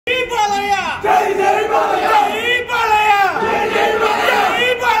So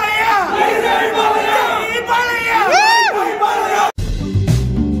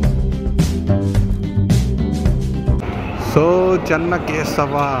Chenna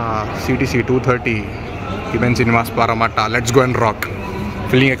Kesava CTC 230 Event Cinemas Paramata. Let's go and rock.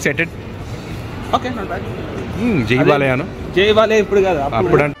 Feeling excited? Okay, not bad. Jai Balaya no? Jai Balaya ippudu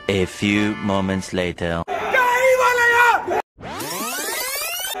kada. A few moments later. Jai Balaya!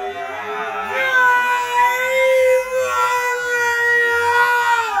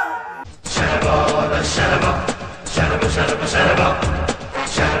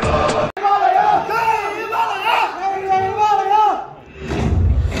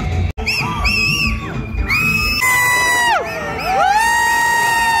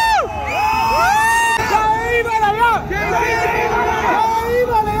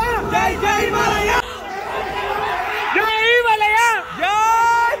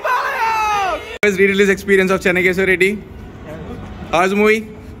 Rerelease experience of Chenna Kesava Reddy. How's the movie?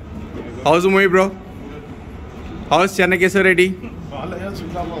 How's the movie, bro? How's Chenna Kesava Reddy?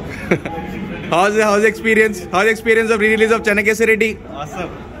 how's the experience? How's the experience of rerelease of Chenna Kesava Reddy?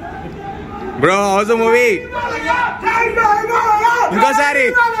 Awesome. Bro, how's the movie?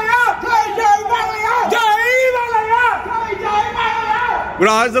 Sorry. Bro,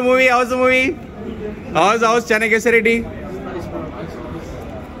 how's the movie? How's the movie? How's Chenna Kesava Reddy?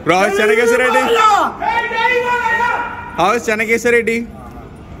 Bro, how's Chenna Kesava Reddy? How's Chenna Kesava Reddy?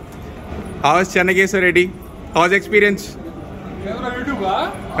 How's Chenna Kesava Reddy? How's the experience?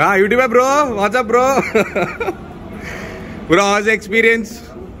 YouTuber bro. What's up, bro? Bro, how's the experience?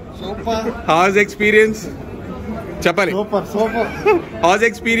 Super. How's the experience? Chapali. Super. How's the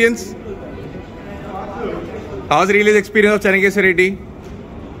experience? How's the release experience of Chenna Kesava Reddy?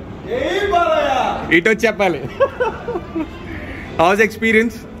 Ito Chapali. How's the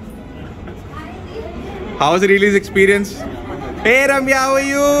experience? How's the release experience? Hey Ramya, how are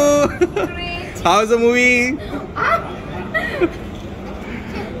you? Great. How's the movie?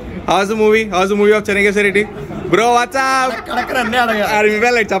 How's the movie? How's the movie of Chenna Kesava Reddy? Bro, what's up?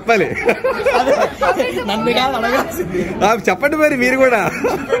 Chappali. Chappadu mari meer kuda.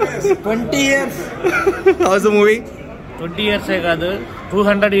 20 years. How's the movie? 20 years kaadu.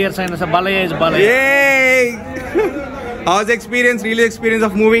 200 years aina sa Balaya is Balaya. Yay! How's the experience? Release experience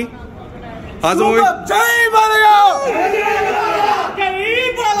of movie? How's the movie? Jai Balaya! Jai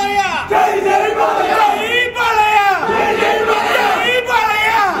Balaya! Jai Balaya! Jai Balaya! Jai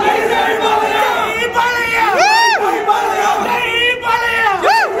Balaya!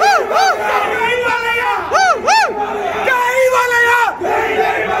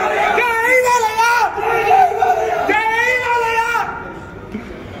 Jai Balaya!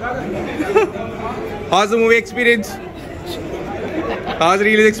 How's the movie experience? How's the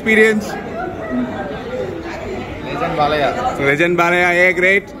release experience? Legend Balaya, yeah,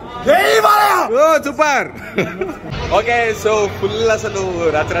 great. Jai Balaya! Oh, super! Okay, so full asalu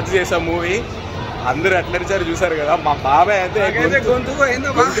ratrati chesa movie. Andaru atlaricharu chusaru kada. Ma baaba aithe gontu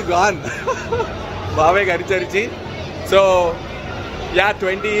gone. Baaba garicharichi. So yeah,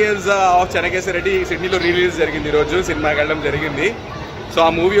 20 years of Chenna Kesava Reddy Sydney lo release jarigindi roju cinema kellam jarigindi. So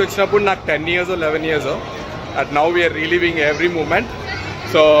a movie వచ్చినప్పుడు నాకు 10 years or 11 years. At now we are reliving every moment.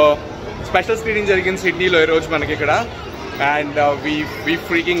 So special screening జరిగింది సిడ్నీలో ఈ రోజు మనకి ఇక్కడ. And we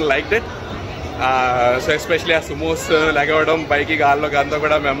freaking liked it. So especially ఆ సుమోస్ లగవడం పైకి గాల్లో అంతా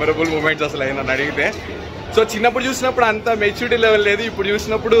కూడా మెమరబుల్ మూమెంట్స్ అసలు అయినా అడిగితే. సో చిన్నప్పుడు చూసినప్పుడు అంత మెచ్యూరిటీ లెవెల్ లేదు, ఇప్పుడు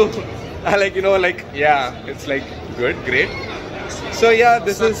చూసినప్పుడు like you know like yeah, it's like good, great. So yeah,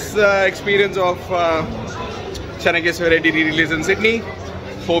 this is experience of Chenna Kesava Reddy re-release in Sydney.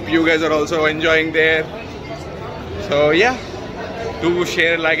 Hope you guys are also enjoying there. So yeah, do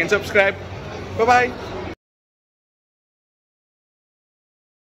share, like and subscribe. Bye bye.